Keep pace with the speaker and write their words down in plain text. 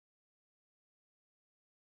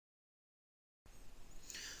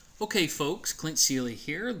Okay folks, Clint Seeley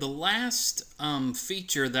here. The last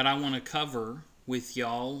feature that I want to cover with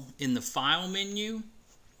y'all in the file menu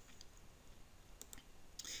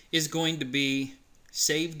is going to be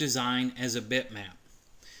save design as a bitmap.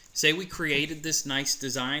 Say we created this nice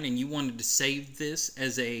design and you wanted to save this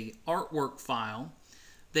as a artwork file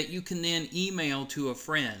that you can then email to a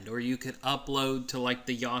friend, or you could upload to like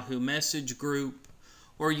the Yahoo message group,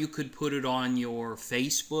 or you could put it on your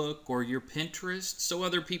Facebook or your Pinterest so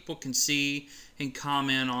other people can see and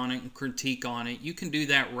comment on it and critique on it. You can do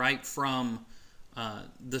that right from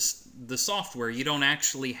the software. You don't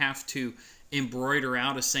actually have to embroider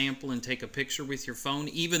out a sample and take a picture with your phone,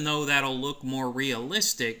 even though that'll look more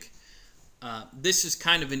realistic. This is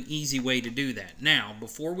kind of an easy way to do that. Now,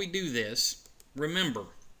 before we do this, remember,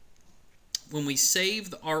 when we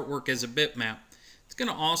save the artwork as a bitmap, it's going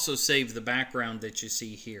to also save the background that you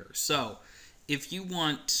see here. So if you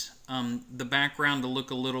want the background to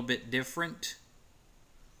look a little bit different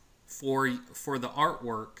for the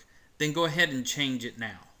artwork, then go ahead and change it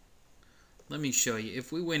now. Let me show you.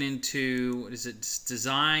 If we went into, what is it,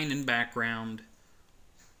 design and background,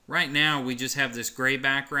 right now we just have this gray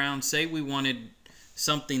background. Say we wanted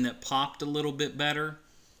something that popped a little bit better,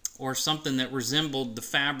 or something that resembled the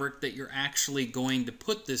fabric that you're actually going to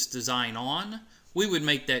put this design on, we would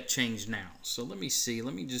make that change now. So let me see.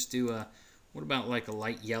 Let me just do a, what about like a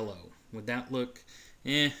light yellow? Would that look,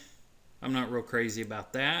 I'm not real crazy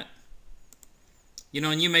about that. You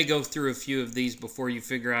know, and you may go through a few of these before you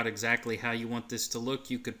figure out exactly how you want this to look.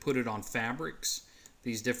 You could put it on fabrics,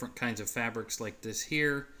 these different kinds of fabrics like this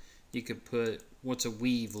here. You could put, what's a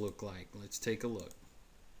weave look like? Let's take a look.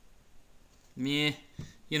 Meh.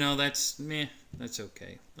 You know, that's meh. That's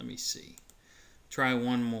okay. Let me see. Try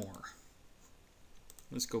one more.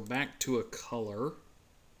 Let's go back to a color.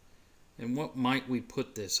 And what might we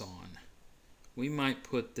put this on? We might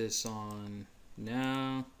put this on,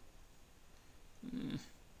 no.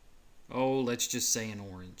 Oh, let's just say an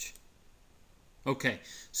orange. Okay,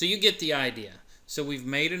 so you get the idea. So we've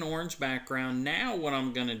made an orange background. Now what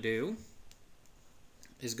I'm going to do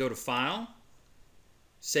is go to File,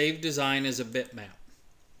 Save Design as a Bitmap.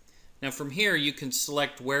 Now from here you can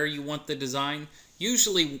select where you want the design.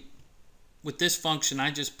 Usually with this function I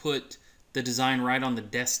just put the design right on the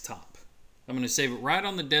desktop. I'm going to save it right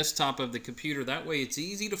on the desktop of the computer. That way it's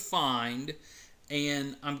easy to find,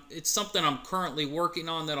 and it's something I'm currently working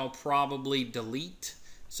on that I'll probably delete.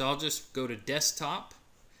 So I'll just go to desktop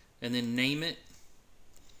and then name it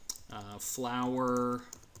flower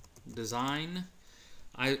design.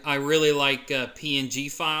 I really like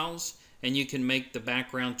PNG files, and you can make the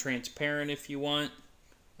background transparent if you want.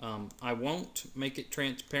 I won't make it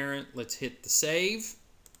transparent. Let's hit the save.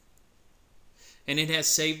 And it has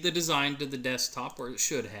saved the design to the desktop, or it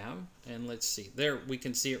should have. And let's see. There, we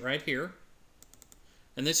can see it right here.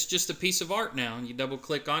 And this is just a piece of art now. You double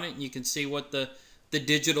click on it and you can see what the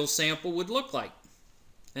digital sample would look like.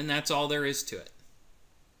 And that's all there is to it.